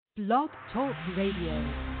Blog Talk Radio.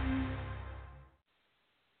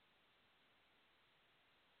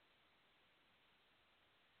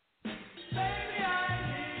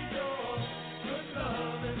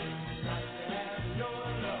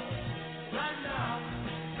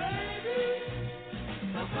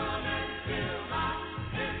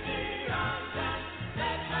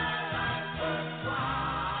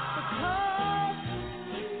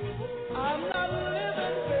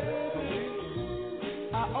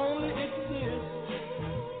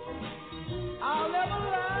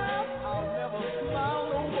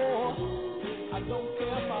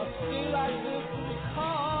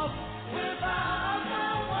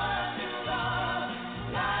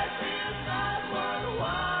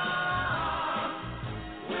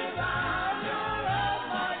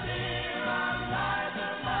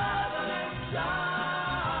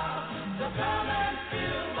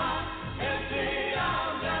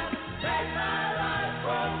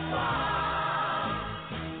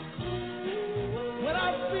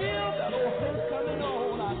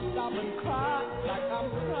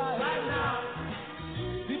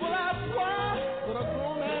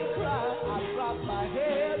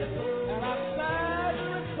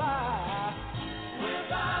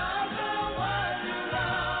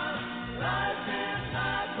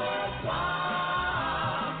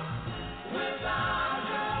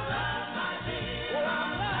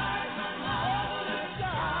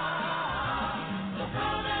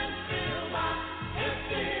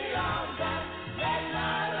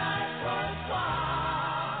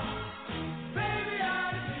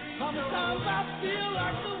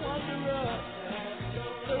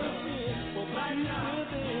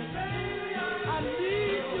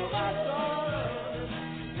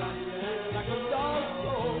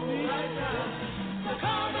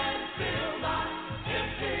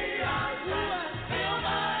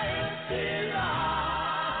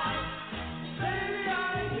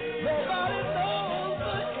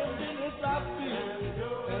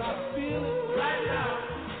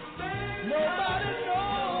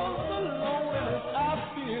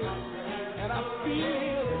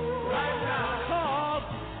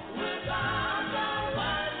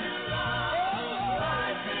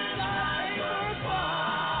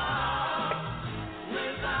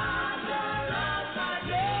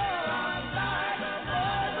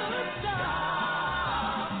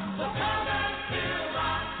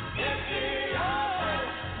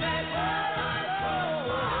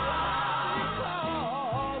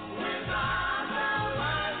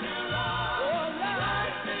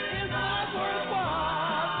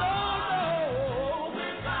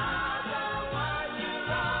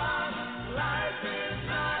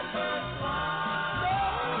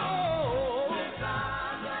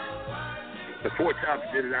 Four times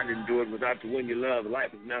I did it, I didn't do it. Without the one you love,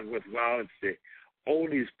 life is not worthwhile. It's the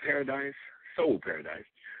Oldies Paradise, Soul Paradise,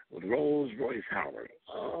 with Royce Howard.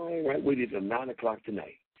 All right, with you till 9 o'clock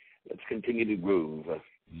tonight. Let's continue to groove.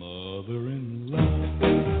 Mother-in-law,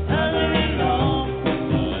 mother-in-law,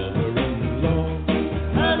 mother-in-law,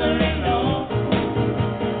 mother-in-law,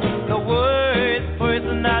 the worst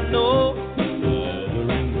person I know.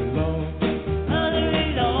 Mother-in-law,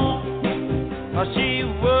 mother-in-law, oh, she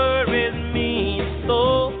worries me so.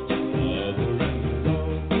 Mother-in-law,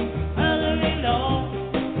 mother-in-law,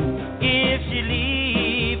 if she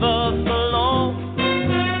leave us alone,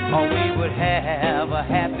 oh, we would have a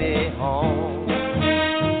happy home.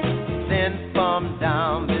 From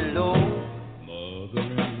down below,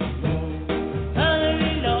 mother-in-law,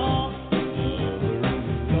 mother-in-law,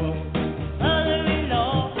 mother-in-law,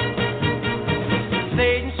 mother-in-law,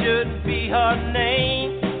 Satan shouldn't be her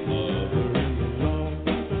name, mother-in-law,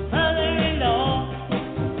 mother-in-law,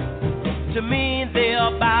 to me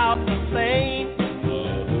they're about the same,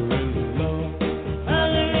 mother-in-law,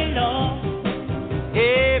 mother-in-law,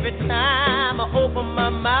 every time I open my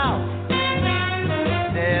mouth,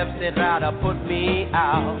 said try to put me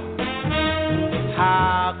out.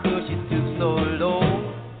 How could she stoop so low?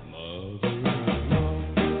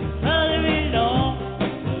 Mother-in-law, mother-in-law,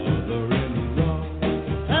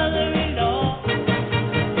 mother-in-law,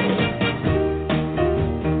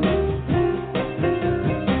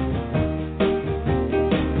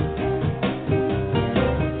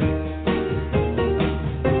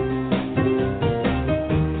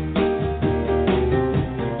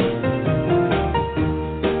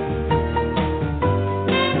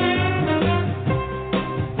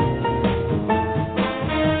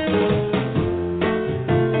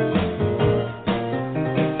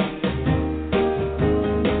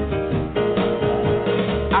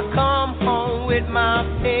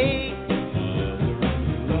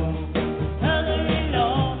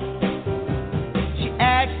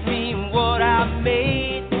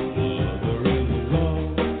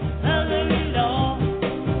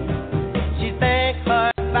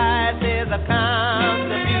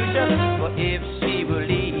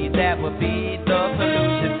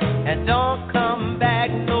 back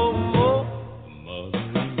no more.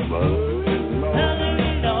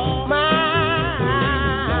 Mother-in-law, my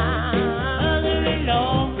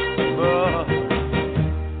mother-in-law,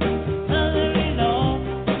 mother-in-law,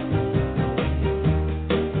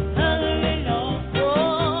 mother-in-law,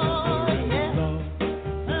 oh yeah,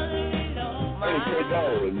 mother-in-law,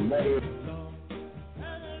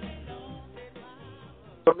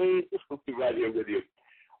 I mean, this will be right here with you.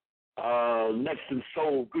 Next in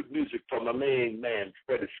soul, good music from my main man,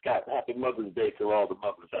 Freddie Scott. Happy Mother's Day to all the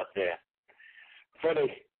mothers out there.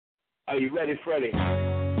 Freddie, are you ready, Freddie?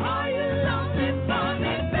 are you lonely for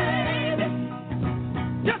me, baby?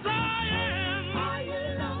 Yes, I am. Are you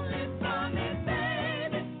lonely for me,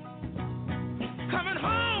 baby? Coming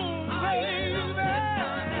home, Are you lonely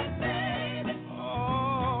for baby. me, baby?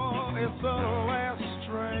 Oh, it's the last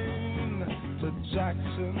train to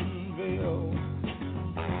Jacksonville.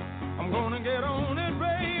 I'm gonna get on it,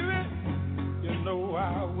 baby. You know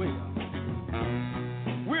I will.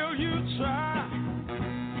 Will you try?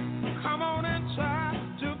 Come on and try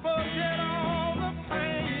to forget all the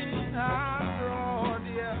pain I brought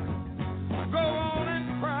you. Go on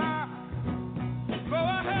and cry. Go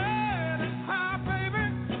ahead and cry, baby.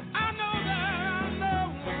 I know that I'm the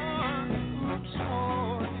one who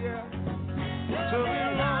taught you to be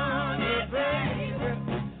lonely, baby.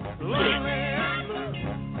 Lonely and blue.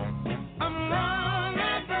 I'm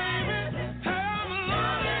lonely, baby. Hey, I'm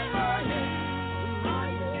lonely for you. Are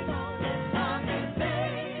you lonely for me,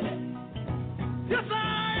 baby? Yes, I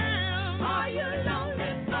am. Are you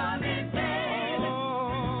lonely for me, baby?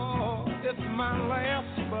 Oh, it's my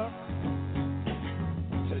last buck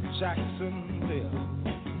to Jacksonville.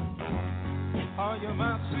 Are you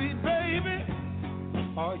my sweet baby?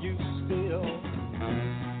 Are you still?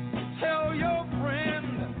 Tell your friend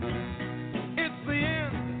it's the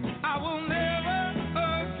end. I will never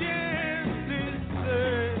again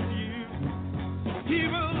desert you. He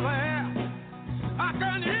will laugh. I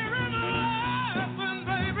can hear him laughing,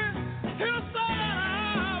 baby. He'll say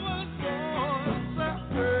I was born to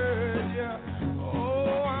hurt you.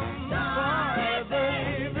 Oh, I'm sorry,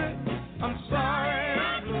 baby. I'm sorry,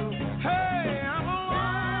 I'm blue. Hey, I'm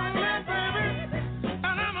lonely, baby,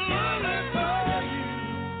 and I'm lonely for you.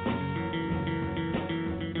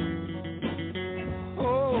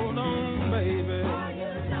 Hold on, baby. Are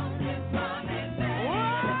you lonely for me, baby?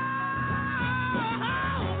 Hold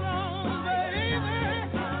on, baby.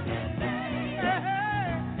 Hey,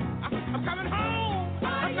 I'm coming home.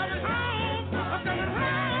 I'm coming home. I'm coming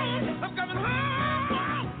home. I'm coming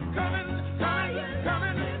home. Coming.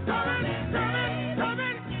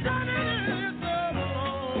 It's a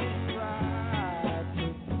long ride to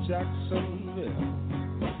Jacksonville.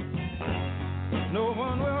 No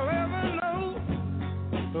one will ever know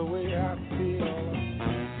the way I feel.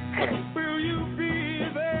 Will you be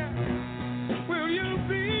there? Will you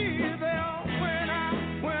be there when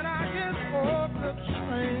I get off the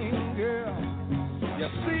train, girl? You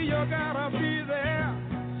see, you gotta be there.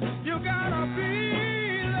 You gotta be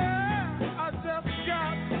there. I just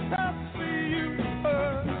got to see you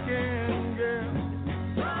again, girl.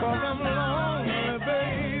 'Cause I'm lonely,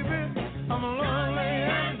 baby. I'm lonely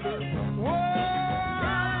and blue. Whoa, I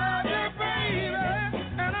love you, baby,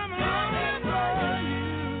 and I'm lonely for you.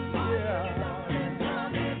 Yeah.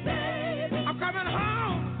 I'm coming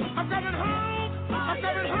home. I'm coming home. I'm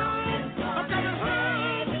coming home. I'm coming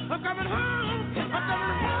home. I'm coming home. I'm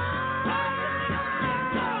coming home.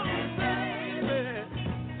 Baby.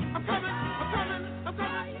 I'm coming. I'm coming. I'm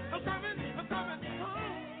coming. I'm coming. I'm coming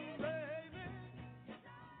home, baby.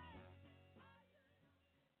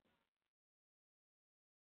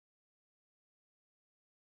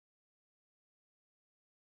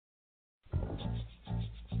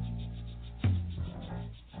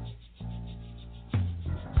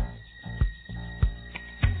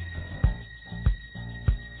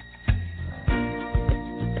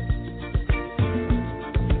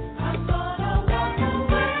 I'm gonna walk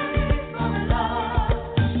away from love.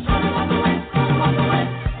 Gonna walk away.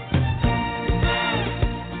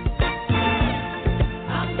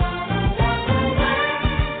 I'm gonna walk away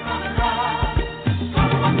from love.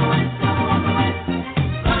 Gonna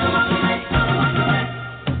walk away.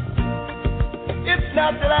 It's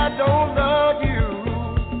not that I don't love you.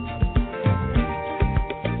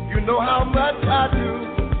 You know how much I do.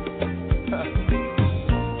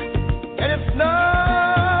 And it's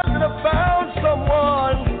not that I found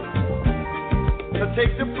someone to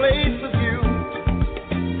take the place of you.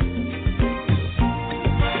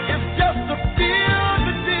 It's just a fear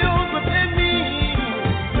that deals within me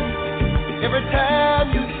every time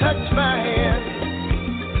you touch my hand.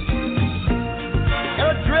 And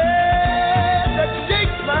a dread that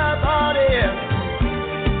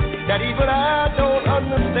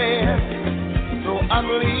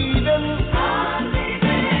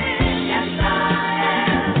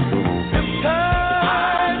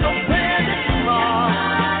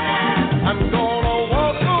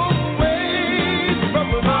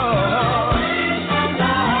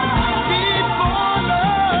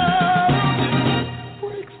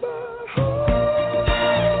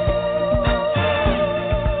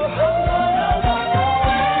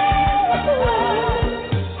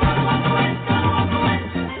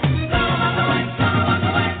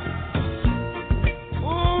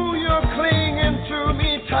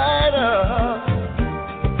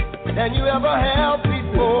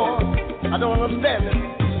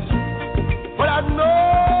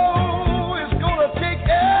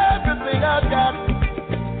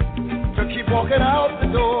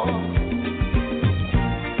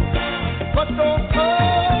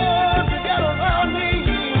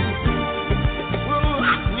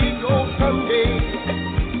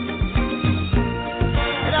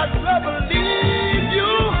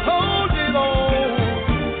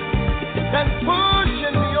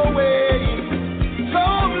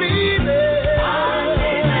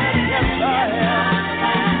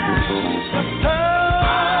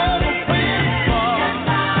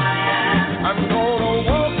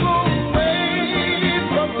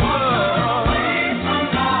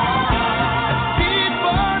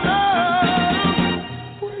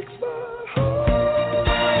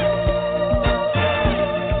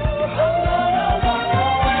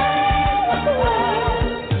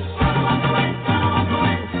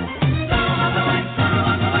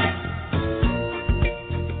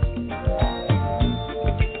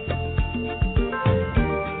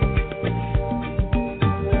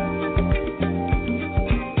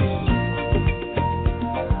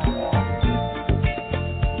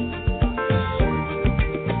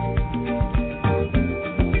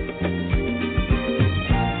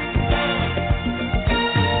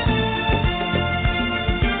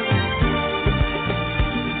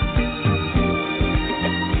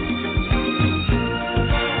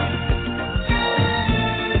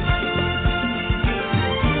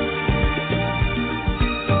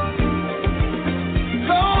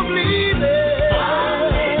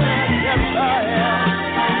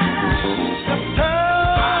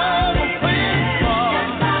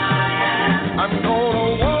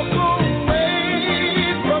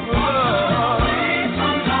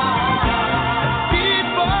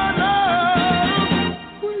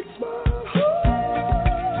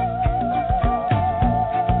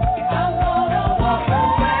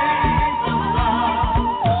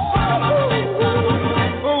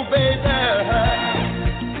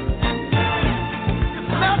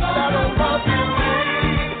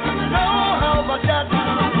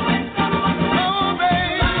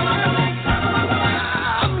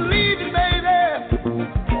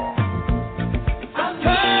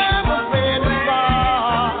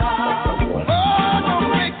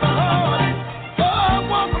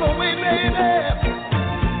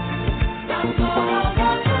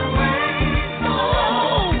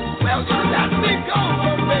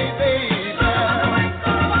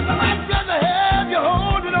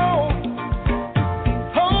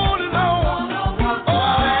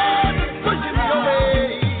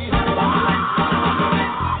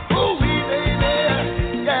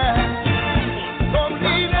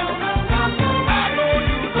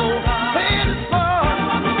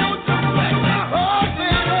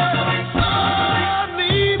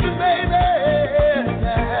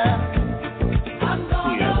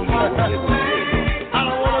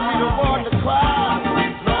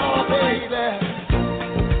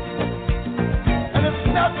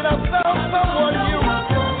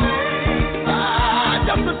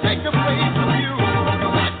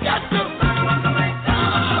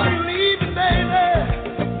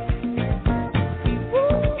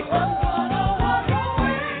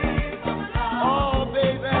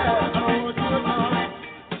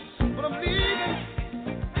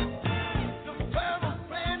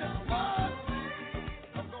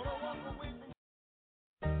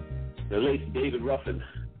late David Ruffin.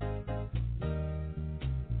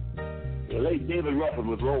 The late David Ruffin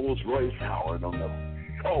with Rolls Royce Howard on the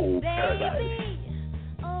Soul Paradise.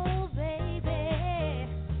 Oh, baby,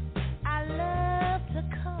 I love to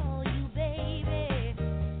call you baby.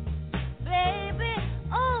 Baby,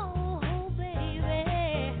 oh,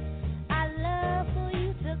 baby, I love for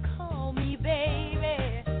you to call me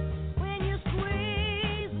baby. When you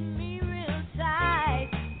squeeze me real tight,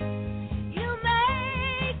 you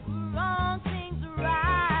make wrong things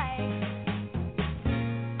right.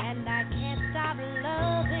 And I can't stop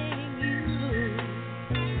loving you.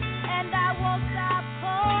 And I won't stop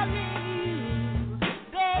calling you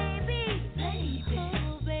baby, baby,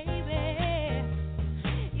 oh baby.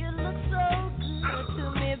 You look so good to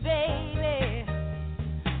me, baby,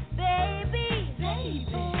 baby, baby,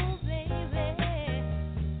 oh baby.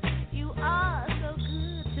 You are so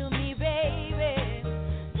good to me, baby.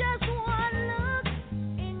 Just one look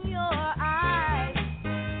in your eyes,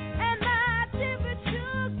 and my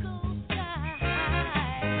temperature goes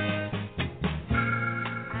high.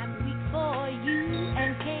 I'm weak for you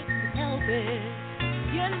and can't help it.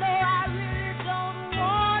 You know I really don't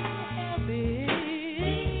want to help it.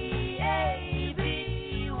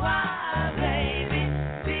 B-A-B-Y, baby.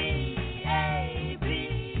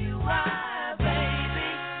 B-A-B-Y, baby.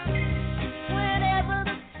 Whenever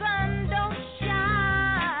the sun don't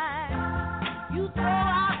shine, you throw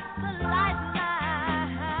out the lifeline.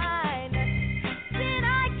 Then I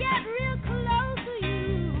get real close to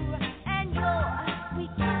you, and your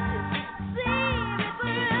sweet kisses see me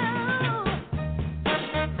through.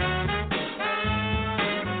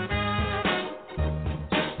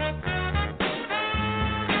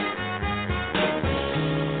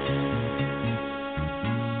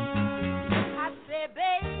 I say,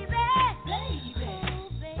 baby, baby, oh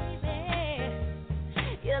baby,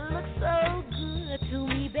 you look so good to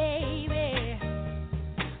me, baby,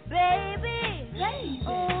 baby, baby,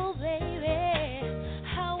 oh baby,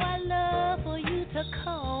 how I love for you to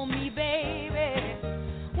call me baby.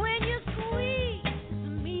 When you squeeze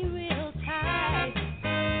me real tight,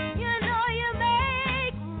 you know you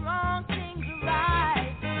make wrong things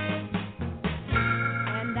right.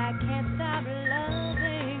 And I can't stop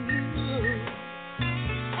loving you.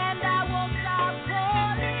 And I won't stop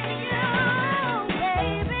calling you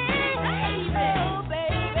baby, baby, oh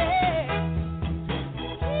baby.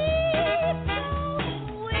 He's so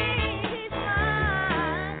sweet, he's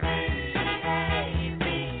mine.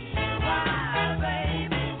 B-A-B-Y,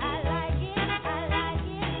 baby. I like it, I like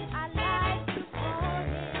it, I like to call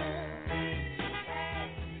him.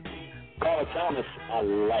 Carl Thomas, I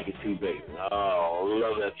like it too, baby. Oh,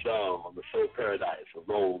 love that song on the Soul Paradise of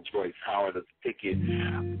Rolls Royce Howard as a ticket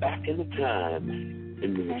back in the time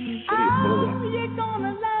into the city of Oh, Philadelphia. you're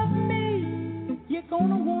gonna love me. You're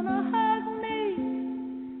gonna wanna hug me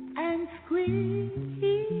and squeeze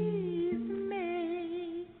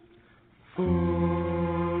me. For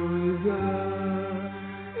the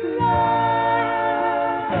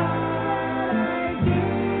love I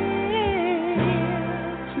give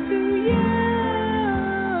to you.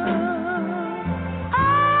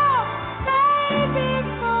 Oh, baby,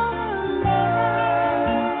 for the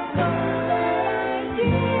love I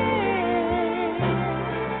give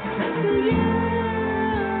to you.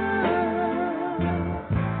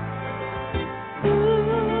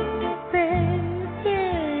 Ooh, baby,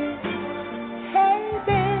 hey,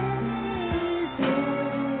 baby.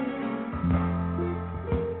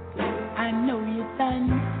 I know you done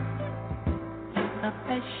the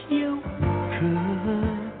best you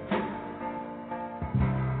could.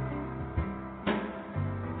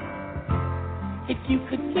 If you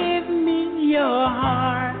could give me your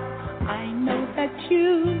heart, I know that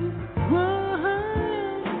you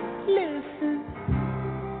would listen.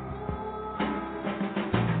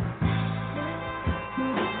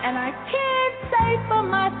 And I can't say for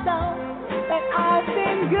myself that I've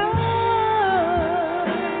been good,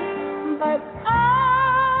 but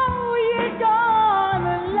oh, you're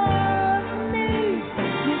gonna love me,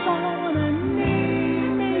 you're gonna need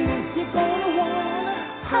me, you're gonna wanna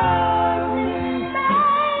hug me,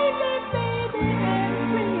 baby, baby, and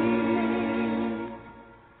breathe me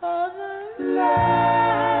for the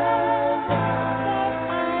love that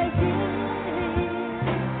I give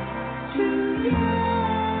to you.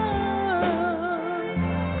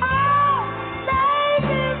 Oh,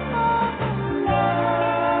 baby, for the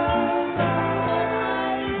love that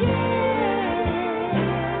I give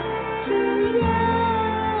to you.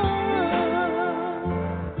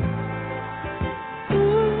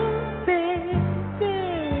 Ooh,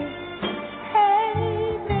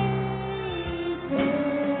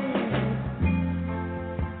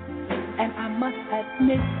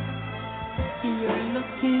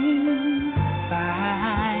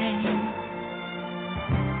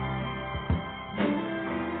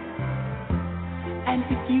 And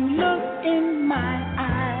if you look in my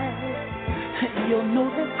eyes, you'll know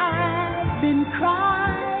that I've been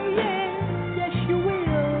crying. Yes, you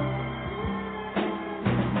will.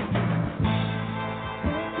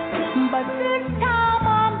 But this time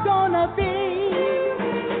I'm gonna be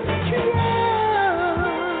true.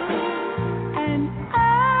 And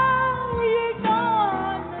are you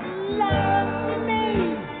gonna love me?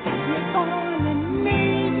 You're gonna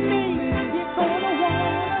need me. You're gonna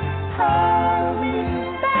wanna hold me,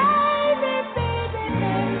 baby, baby,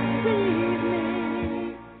 and squeeze me.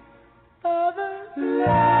 For the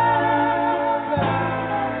love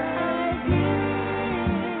I give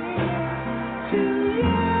to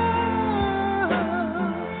you.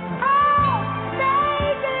 Oh,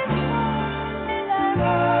 baby,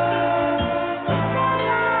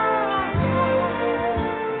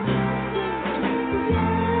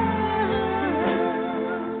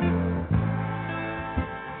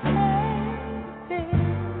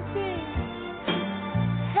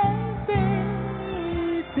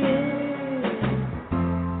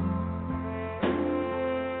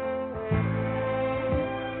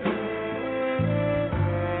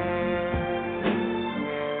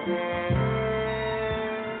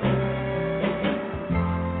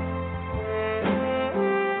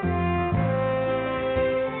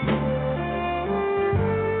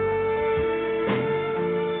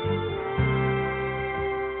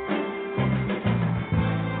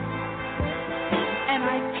 and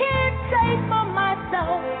I can't say for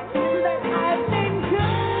myself that I've been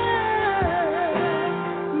good,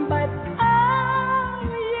 but are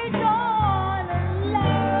you gonna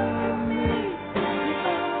love me? You're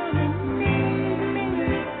gonna need me,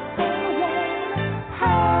 gonna wanna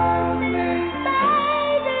hold me,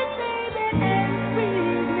 baby, baby, and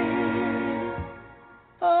squeeze me.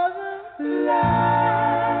 For the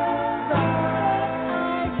love I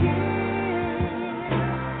give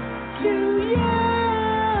to you.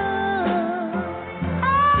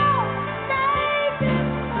 Oh, baby,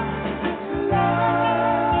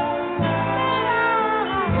 love that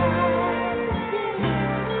I give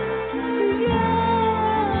to you.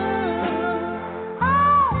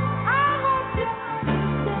 Oh, I hope you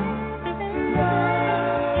understand love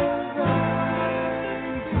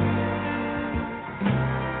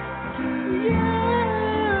to you.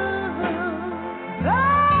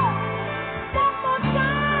 Oh, one more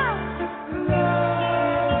time.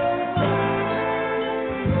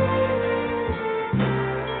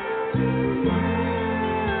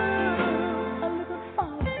 A little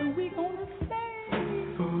faster, we gonna say.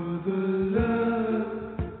 For the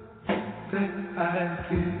love that I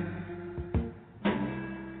give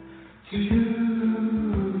to you.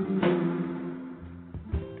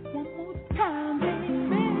 One more time, baby.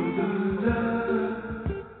 The love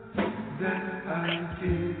that I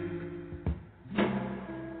give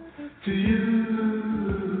to you.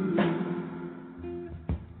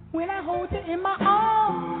 When I hold you in my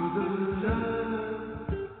arms, The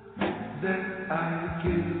love that I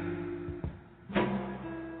give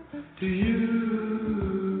to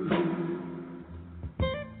you.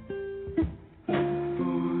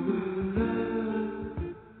 For the love.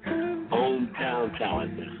 Hometown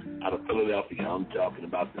talent out of Philadelphia. I'm talking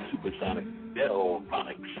about the Supersonic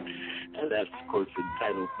Delphonics. And that's, of course,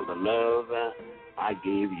 entitled For the Love I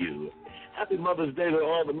Gave You. Happy Mother's Day to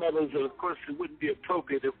all the mothers. And, of course, it wouldn't be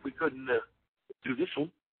appropriate if we couldn't do this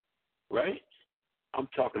one, right? I'm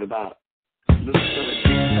talking about Little Son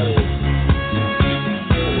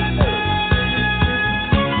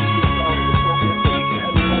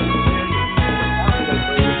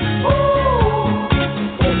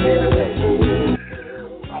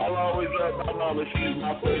I'll always love my mama. She's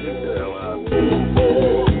my favorite girl.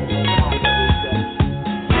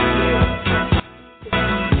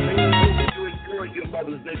 You enjoy your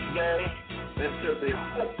Mother's Day today. And certainly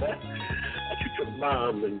hope that you took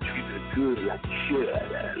mom and treat her good like you should.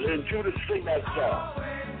 And Judah, sing that song.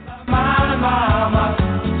 My mama,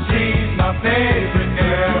 she's my favorite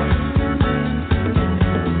girl.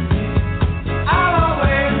 I'll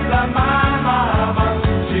always love my mama.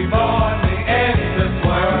 She brought me in this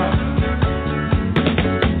world.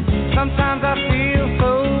 Sometimes I feel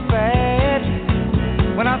so bad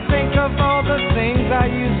when I think of all the things I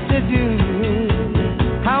used to do.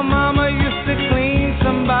 How mama used to clean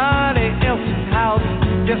somebody else's house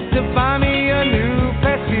just to buy me a new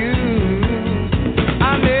perfume.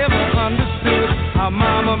 I never understood how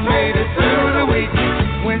mama made it through the week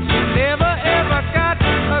when she never ever got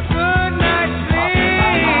a good night's sleep.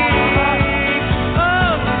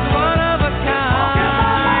 Oh, one of a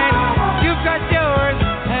kind. You've got yours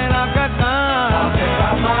and I've got mine. Oh,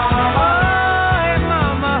 hey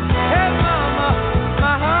mama,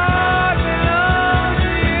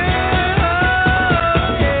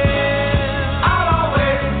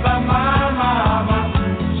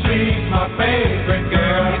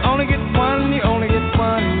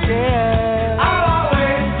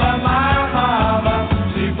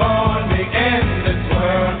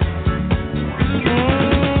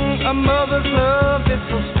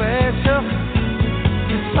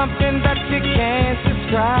 something that you can't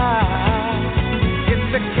describe. It's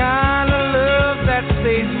the kind of love that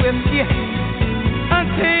stays with you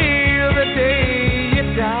until the day you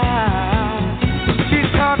die. She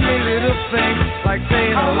taught me little things like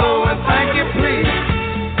saying hello and thank you, please,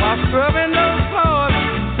 while scrubbing those floors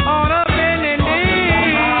on her bending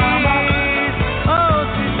knees. Oh,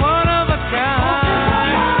 she's one of a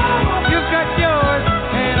kind. You've got yours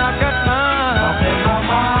and I've got mine.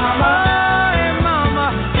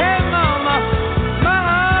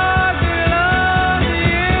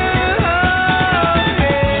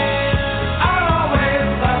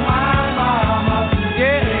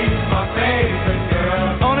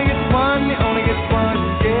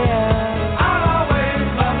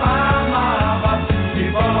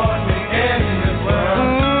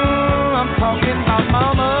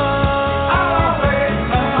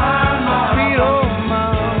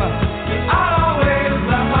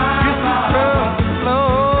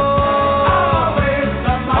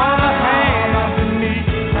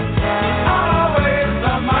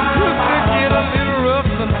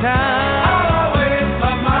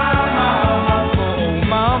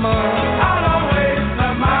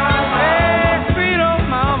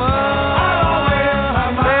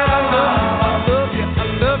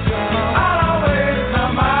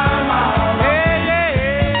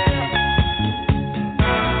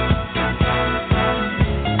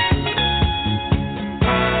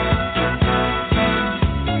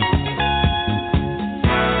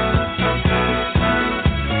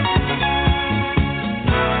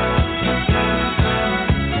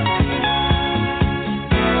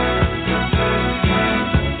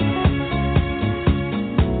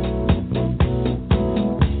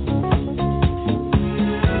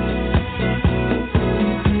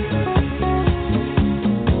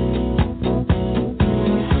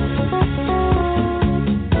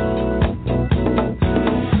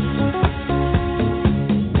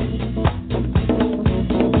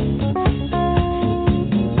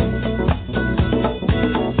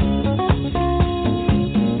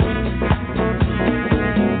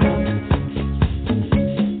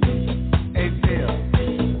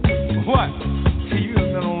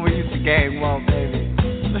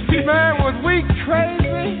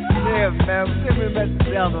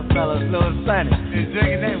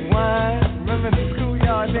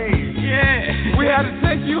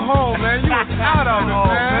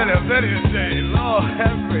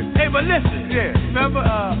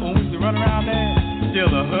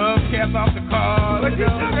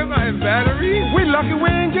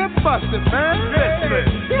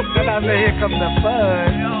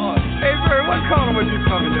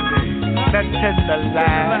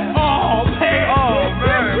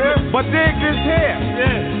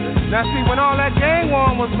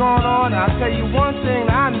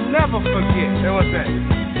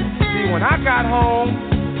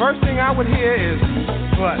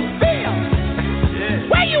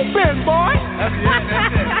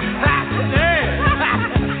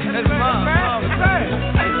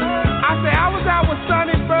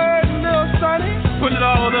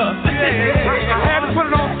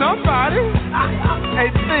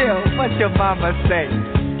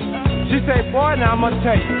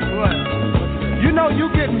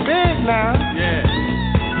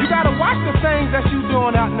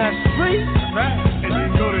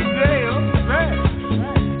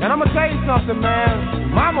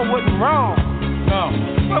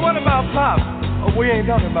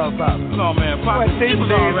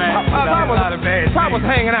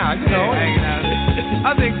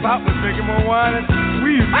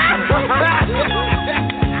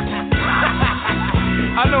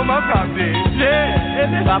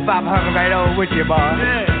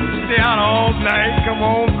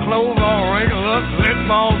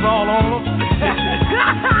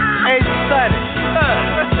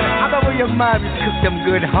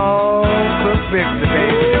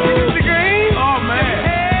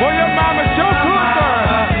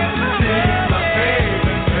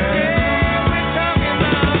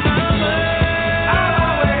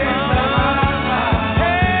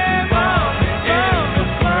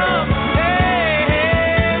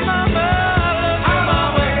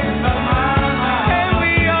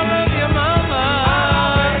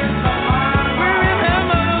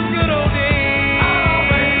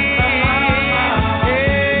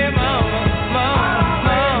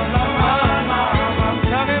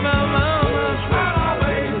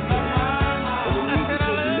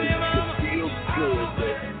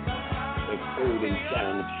 the golden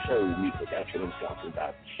sound of soul music. That's what I'm talking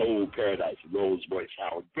about. Soul Paradise, Royce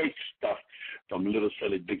Howard. Great stuff from Little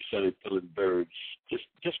Silly, Big Silly, Filling Birds.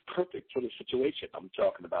 Just perfect for the situation I'm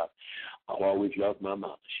talking about. I'll always love my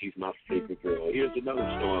mama. She's my favorite girl. Here's another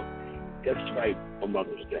song just right on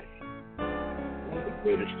Mother's Day. One of the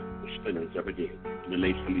greatest spinners ever did. And the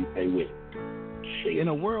late Felipe Win. In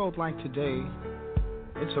a world like today,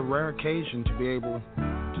 it's a rare occasion to be able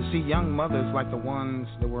to see young mothers like the ones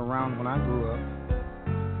that were around when I grew up.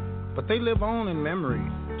 But they live on in memory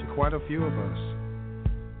to quite a few of us.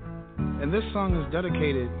 And this song is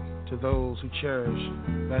dedicated to those who cherish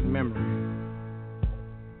that memory.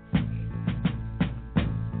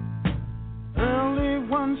 Early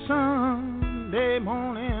one Sunday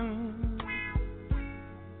morning,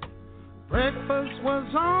 breakfast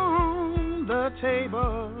was on the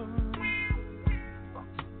table.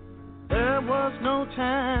 There was no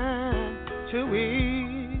time to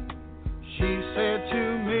eat. She said to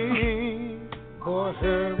me, boy,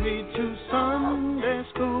 hurry to Sunday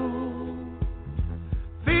school,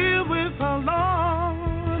 filled with a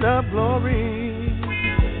Lord of glory.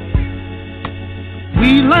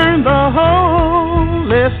 We learned the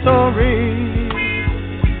holy story.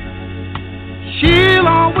 She'll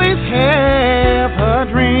always have her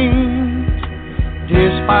dreams,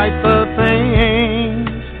 despite the things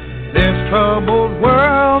this troubled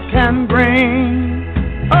world can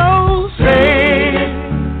bring. Oh, say,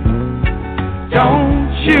 don't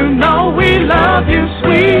you know we love you,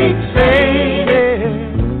 sweet Sadie?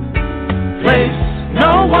 Place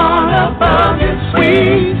no one above you,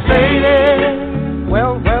 sweet Sadie.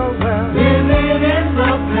 Well, living in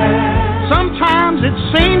the past. Sometimes it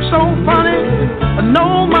seems so funny, but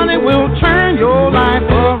no money will turn your life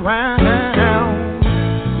around.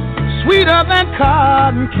 Sweeter than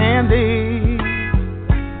cotton candy,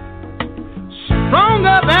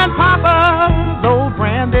 stronger than Papa's old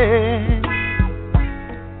brandy.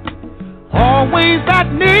 Always that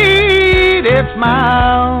needed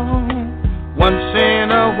smile. Once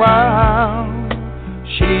in a while,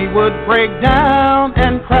 she would break down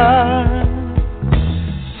and cry.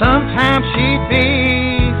 Sometimes she'd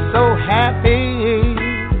be so happy,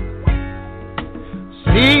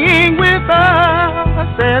 singing with us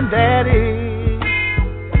and Daddy,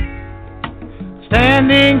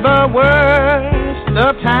 standing the worst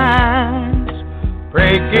of times,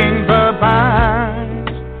 breaking the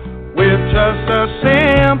binds with just a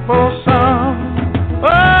simple song.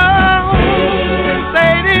 Oh,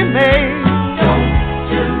 Sadie Mae,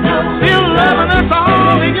 still loving us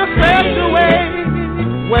all in your special way.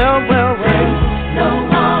 Well, no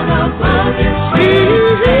one above you,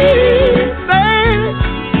 sweet Sadie,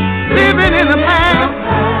 living in the past.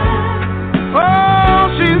 Oh,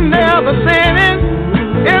 she's never sinning.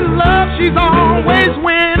 In love, she's always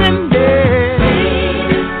winning. Yeah.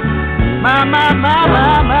 My.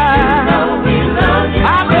 We love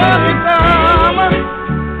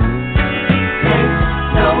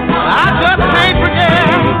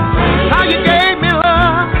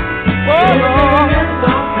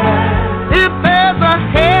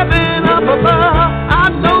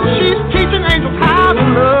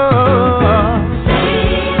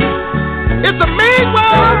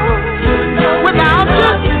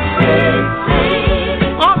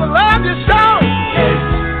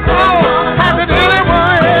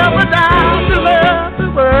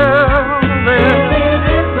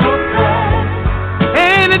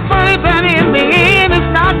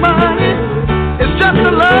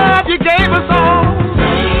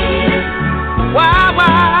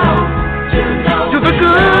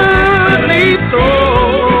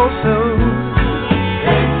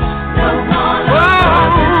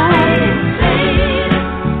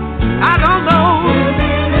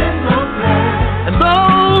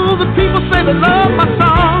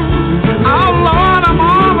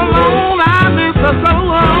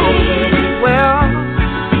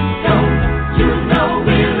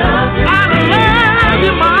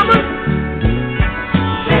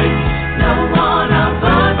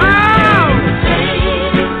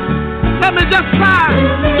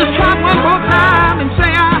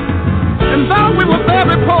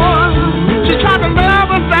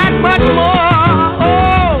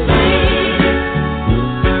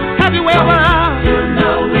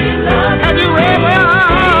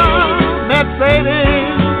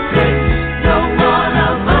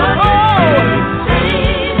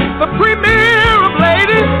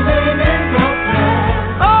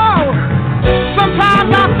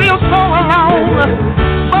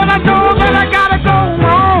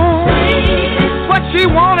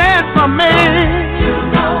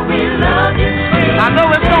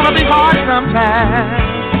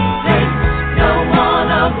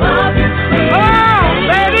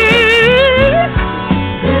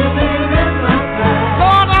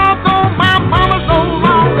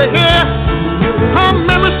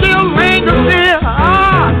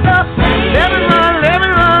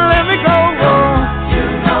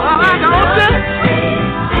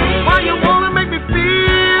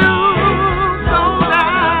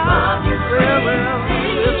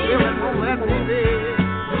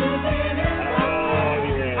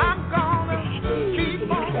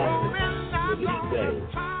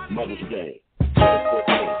Mother's Day.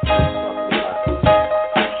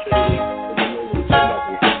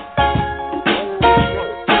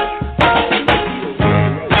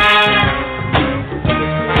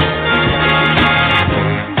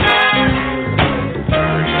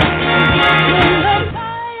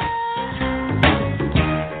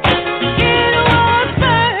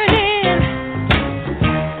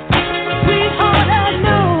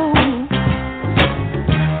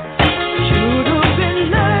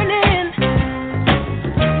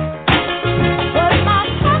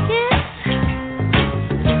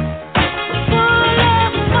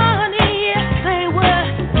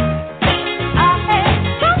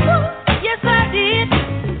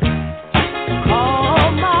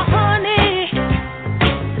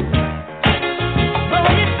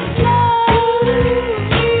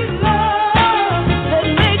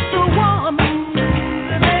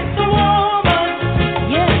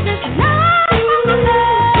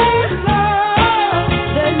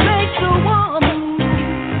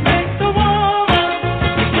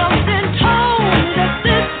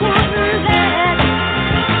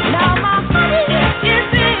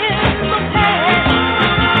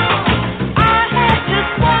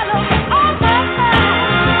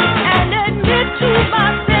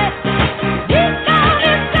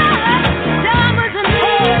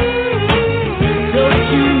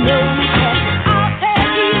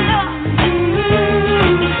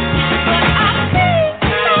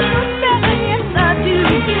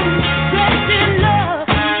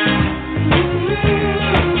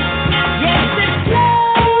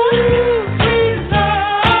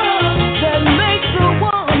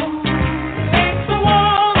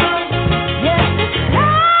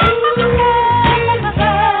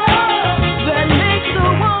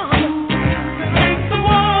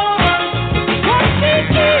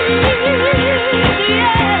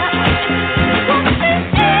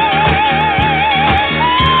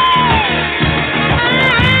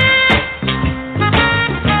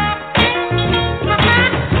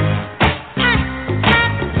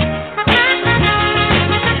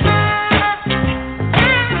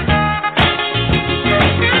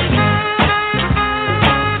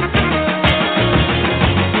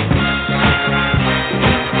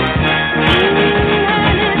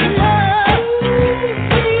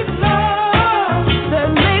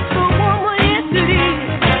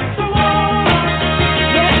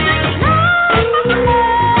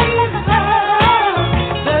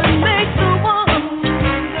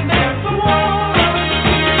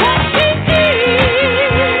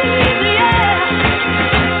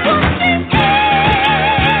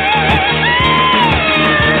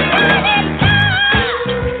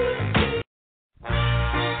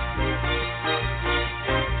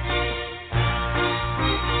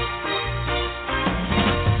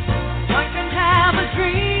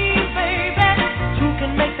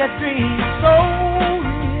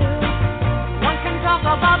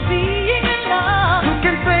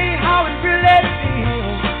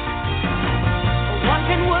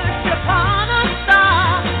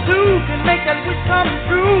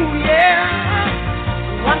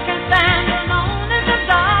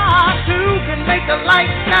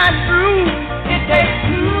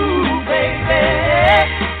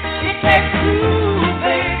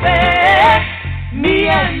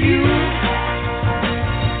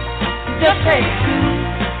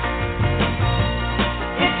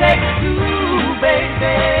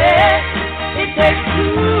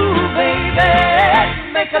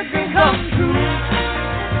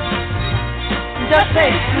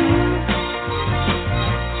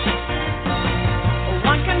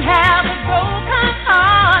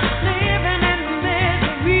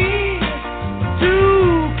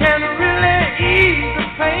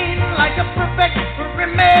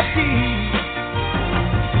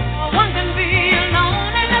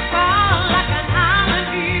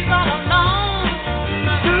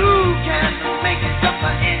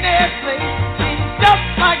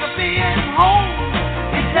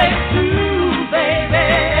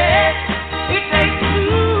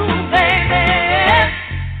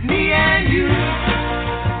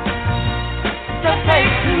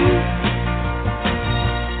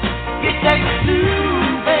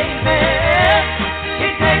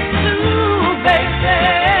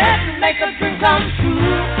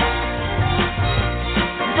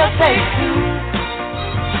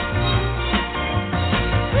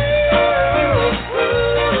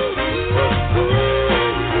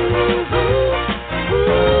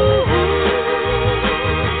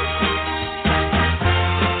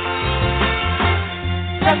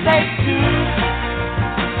 2014.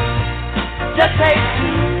 Just take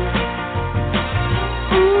two.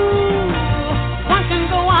 Ooh, one can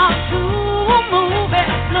go out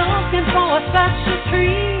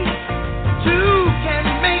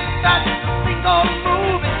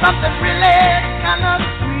something really kind of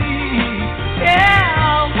sweet.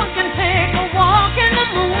 Yeah, one can take a walk in the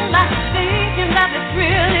moonlight, thinking that it's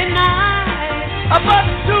really nice. But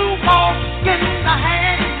two walk in the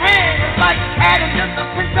hand in hand, it's like adding just a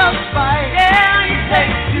pinch of spice. Yeah, it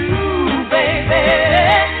takes two, baby.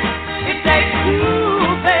 It takes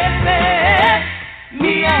two, baby.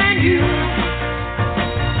 Me and you.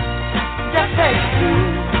 Just takes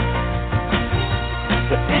two.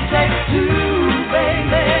 It takes two,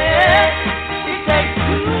 baby. It takes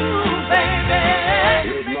two, baby.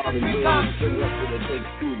 It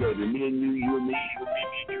takes two, baby. Me and you, you and me,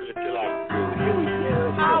 you until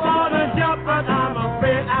I wanna jump, but I'm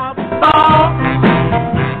afraid I'll fall.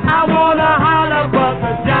 I wanna holler, but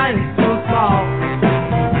the giant's too small.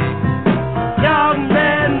 Young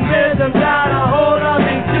man rhythm got a hold of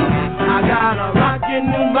me too. I got a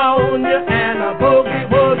rockin' pneumonia and a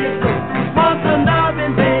boogie woogie flu. Want some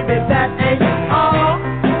loving, baby, that ain't all.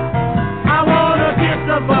 I wanna kiss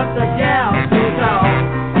her, but the gal's too tall.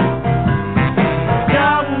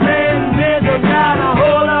 Young man rhythm got a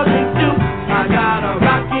hold of me too. I got a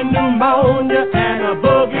rockin' pneumonia and a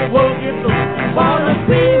boogie woogie flu. Wanna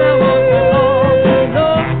scream, I want to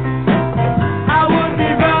know. I would be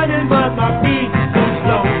running, but my feet too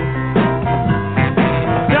slow.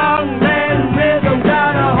 Young man rhythm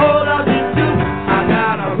got a hold of me too. I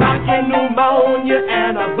got a rockin' pneumonia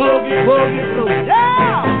and a boogie woogie flu. Yeah!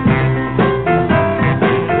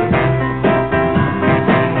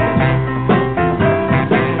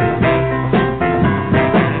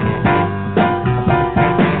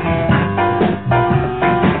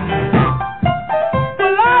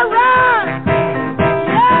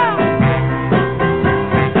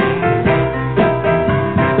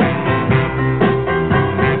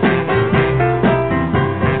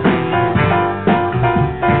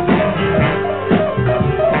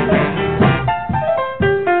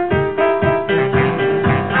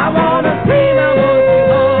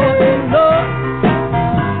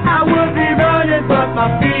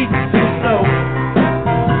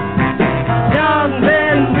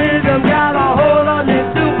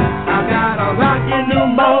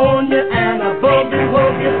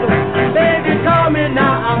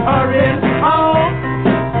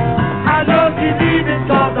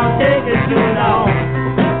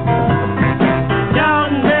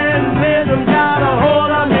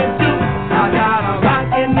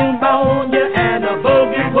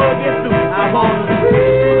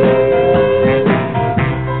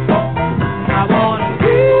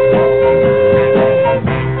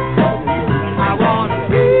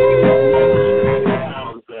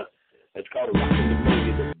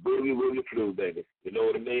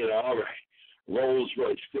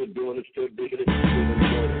 Royce still doing it, still digging it, still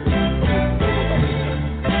enjoying it.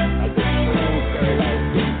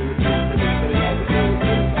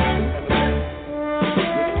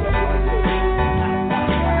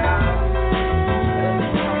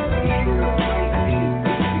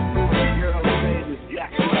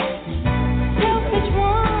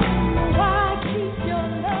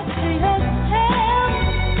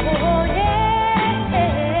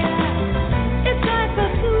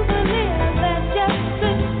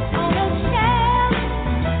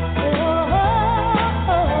 Oh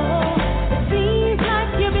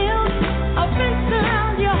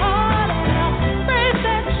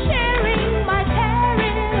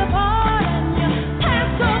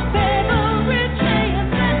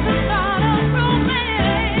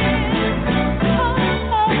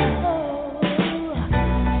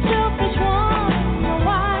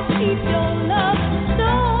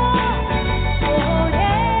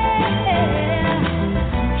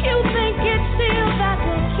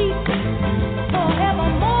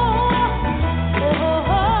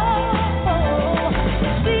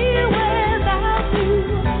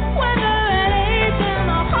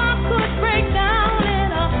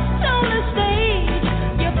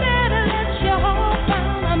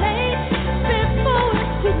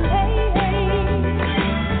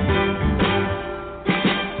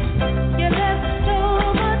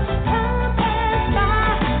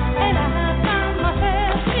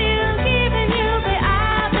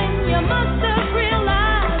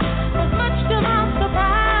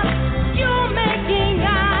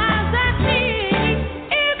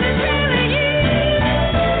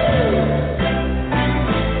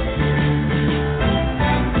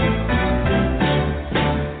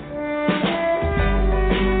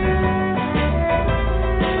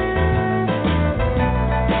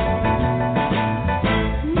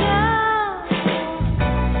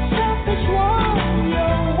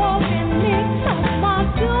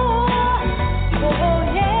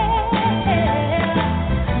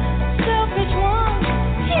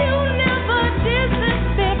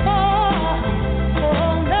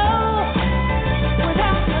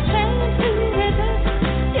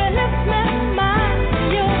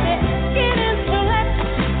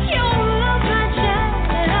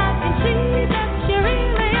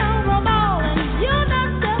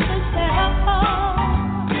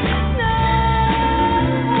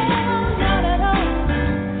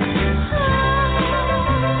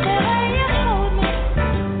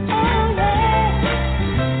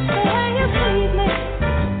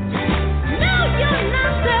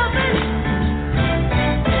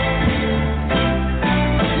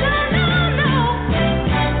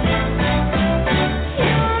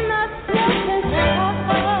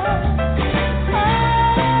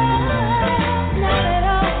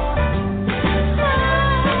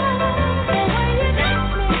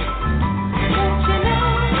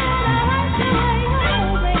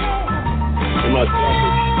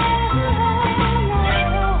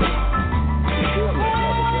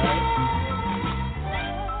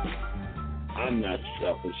I'm not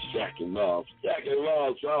selfish. Jack and Love. Jack and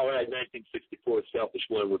Love. All right, 1964 Selfish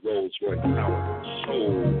One with Rolls Royce Howard.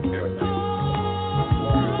 Soul Paradise.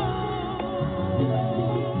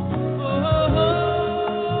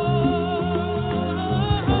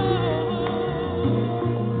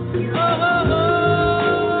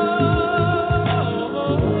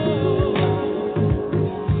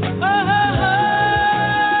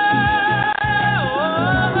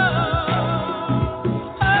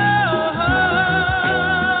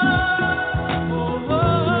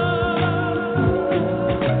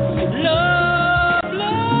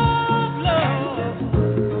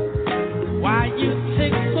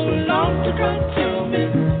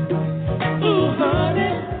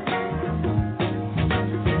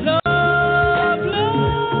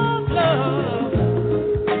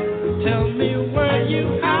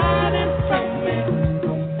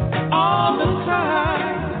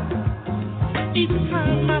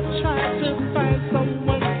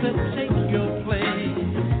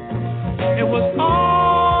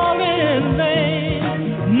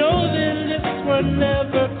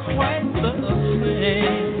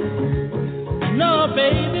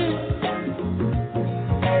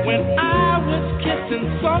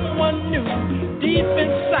 Someone new, deep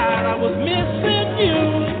inside, I was missing you.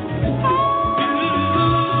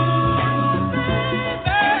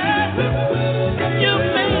 You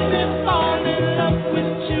made me fall in love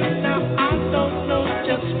with you. Now I don't know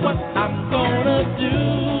just what I'm gonna do.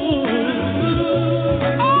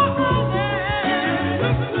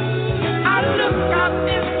 I look out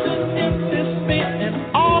into empty space and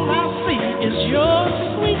all I see is your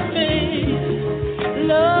sweet face.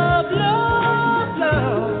 Love, love,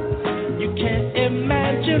 love. You can't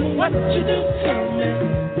imagine what you do to me.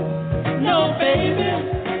 No, baby.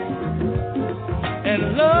 And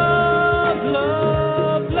love,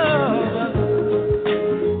 love, love.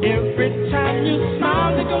 Every time you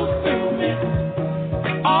smile, it goes through me.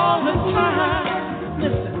 All the time.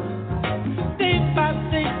 Listen, day by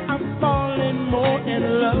day, I'm falling more in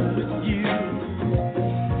love with you.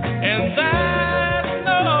 And that's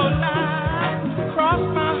no lie. Cross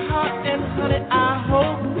my heart and honey, I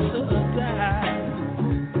hope to die.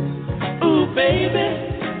 Ooh, baby.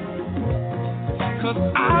 'Cause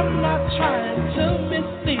I'm not trying to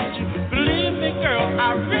mislead you. Believe me, girl,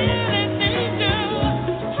 I really need you.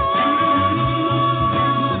 Oh,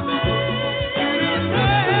 baby,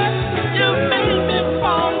 you made me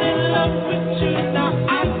fall in love with you. Now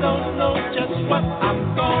I don't know just what I'm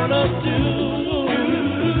gonna do.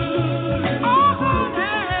 Oh,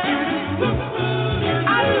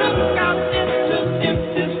 I look out into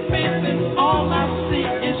empty space and all I see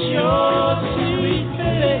is your sweet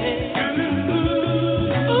face.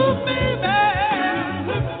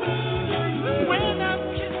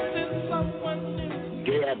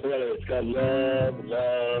 It's got love,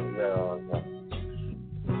 love, love.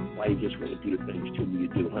 Why you just want to do the things to me you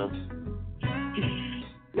do, huh?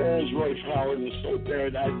 There's Royce Howard and the Soul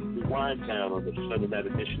Paradise. We wind down on the Sunday night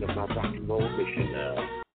edition of my rock and roll mission now.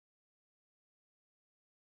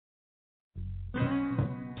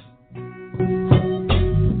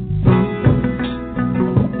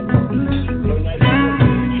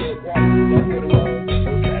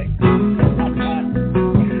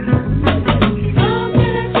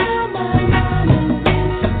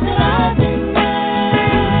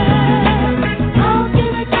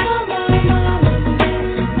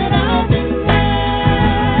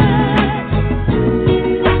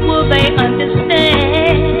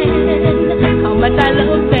 Understand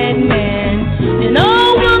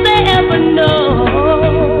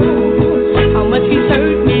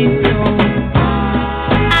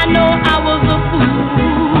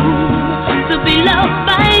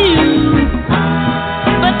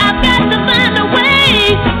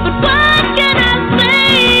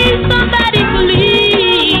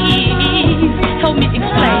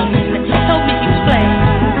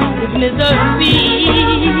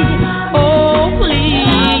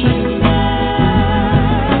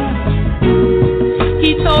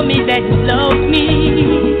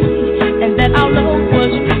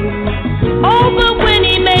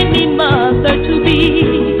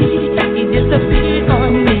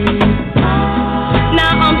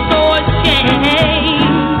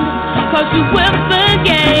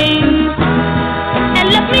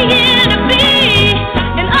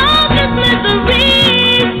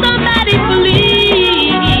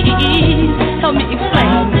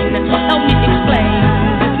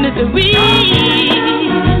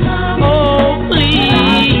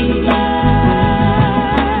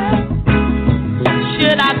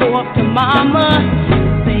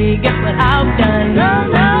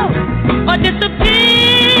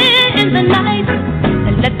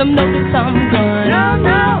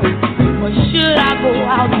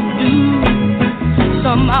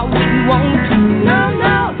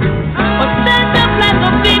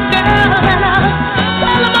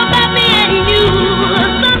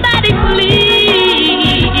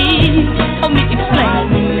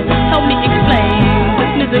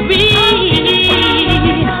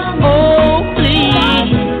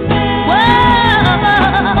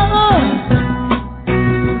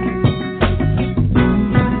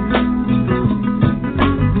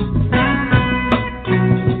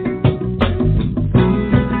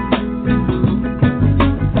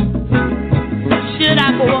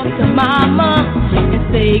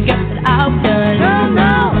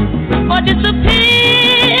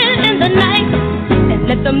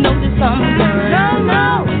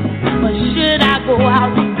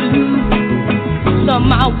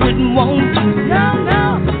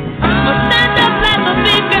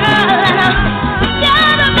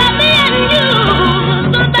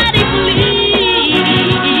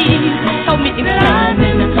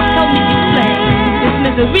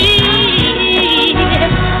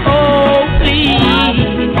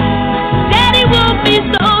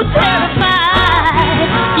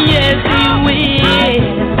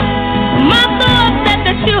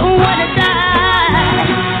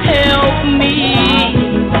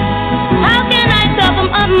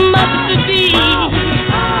custody.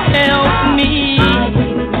 Help me.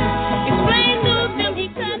 Explain to him he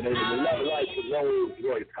can't.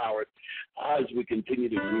 Royce Howard, as we continue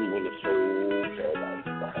to groove on the soul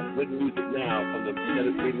paradise. Good music now from the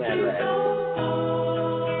Tennessee Landlord.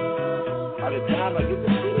 By the time I get to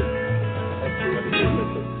Phoenix,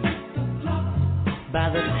 by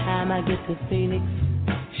the time I get to Phoenix,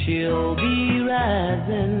 she'll be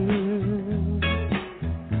rising.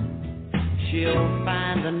 She'll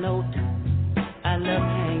find the note I left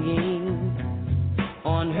hanging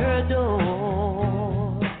on her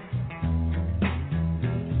door.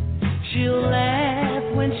 She'll laugh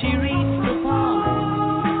when she reaches the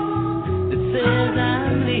part that says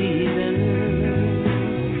I'm leaving,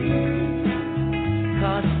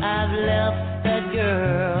 'cause I've left that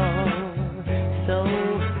girl so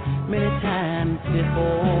many times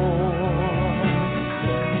before.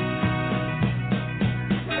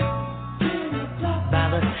 By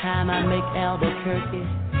the time I make Albuquerque,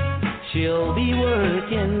 she'll be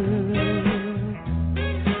working.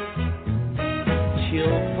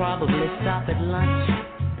 She'll probably stop at lunch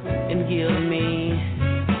and give me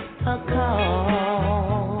a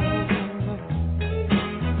call.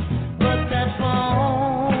 But that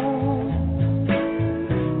phone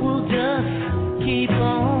will just keep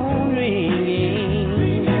on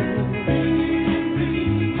ringing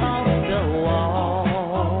off the wall.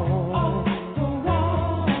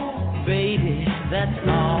 Baby, that's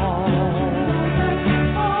all.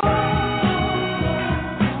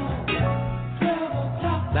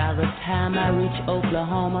 By the time I reach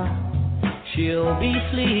Oklahoma, she'll be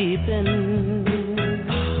sleeping.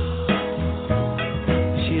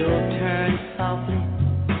 She'll turn softly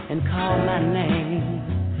and call my name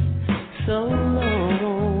so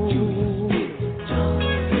low.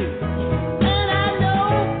 And I know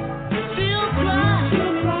she'll cry to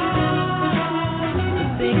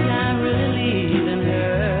think I'm really leaving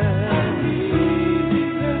her.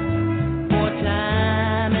 For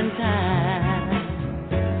time and time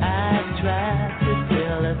I've tried to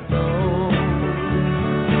tell her so.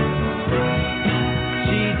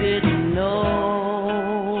 She didn't know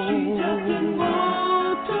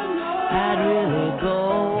I'd really go.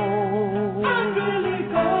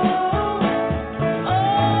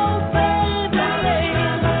 Oh, baby, I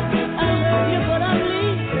love you, but I'm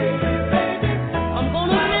leaving. I'm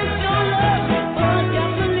gonna miss your love, but I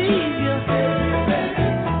got to leave you.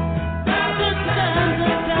 This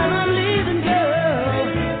time I'm leaving, girl.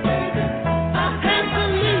 I have to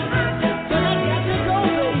leave, but I got to go,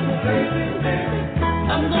 baby.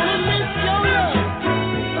 I'm gonna miss your love,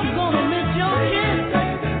 I'm gonna miss your kiss,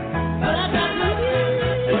 but I got to leave.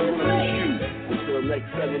 until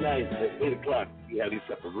next Sunday night at 8 o'clock, you have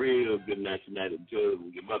yourself a real good night tonight. Enjoy it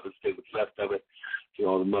with your mother's day, what's left of it. To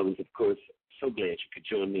all the mothers, of course, so glad you could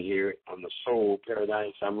join me here on the Soul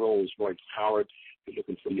Paradise. I'm Royce Howard. You're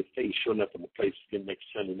looking for your face, showing up in the place again next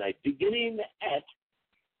Sunday night, beginning at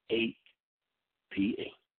 8 p.m.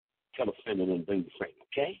 Tell a friend and then bring a friend,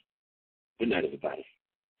 okay? Good night, everybody.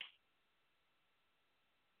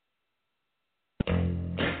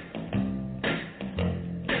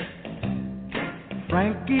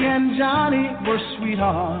 Frankie and Johnny were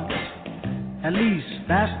sweethearts. At least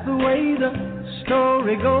that's the way the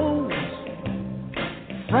story goes.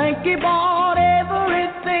 Frankie bought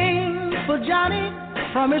everything for Johnny,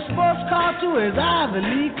 from his sports car to his Ivy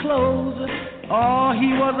League clothes. Oh,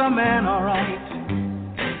 he was a man, all right.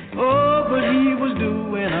 Oh, but he was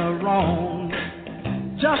doing her wrong.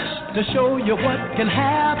 Just to show you what can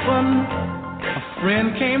happen, a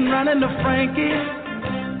friend came running to Frankie,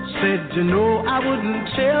 said, you know, I wouldn't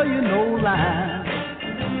tell you no lie.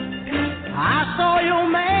 I saw your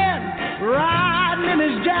man riding in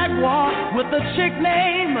his Jaguar with a chick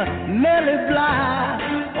named Nellie Bly.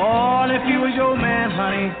 Oh, and if he was your man,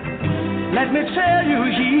 honey, let me tell you,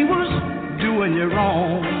 he was doing you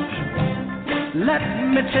wrong. Let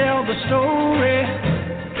me tell the story.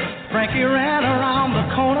 Frankie ran around the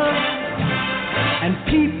corner and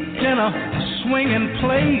peeped in a swinging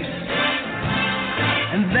place.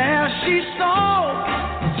 And there she saw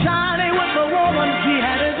Johnny with the woman. He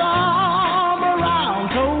had his arm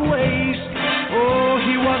around her waist. Oh,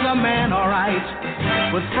 he was a man, all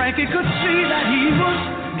right. But Frankie could see that he was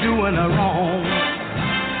doing her wrong.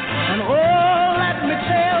 And oh, let me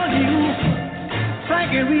tell you,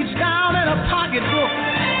 Frankie reached down in a pocketbook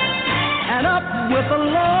and up with a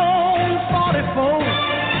long 44.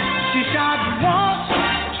 She shot once,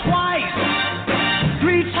 twice,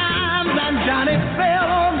 3 times, and Johnny fell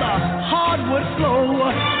on the hardwood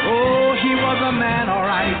floor. Oh, he was a man, all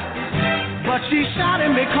right, but she shot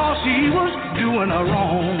him because he was doing her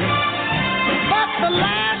wrong. But the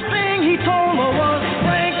last thing he told the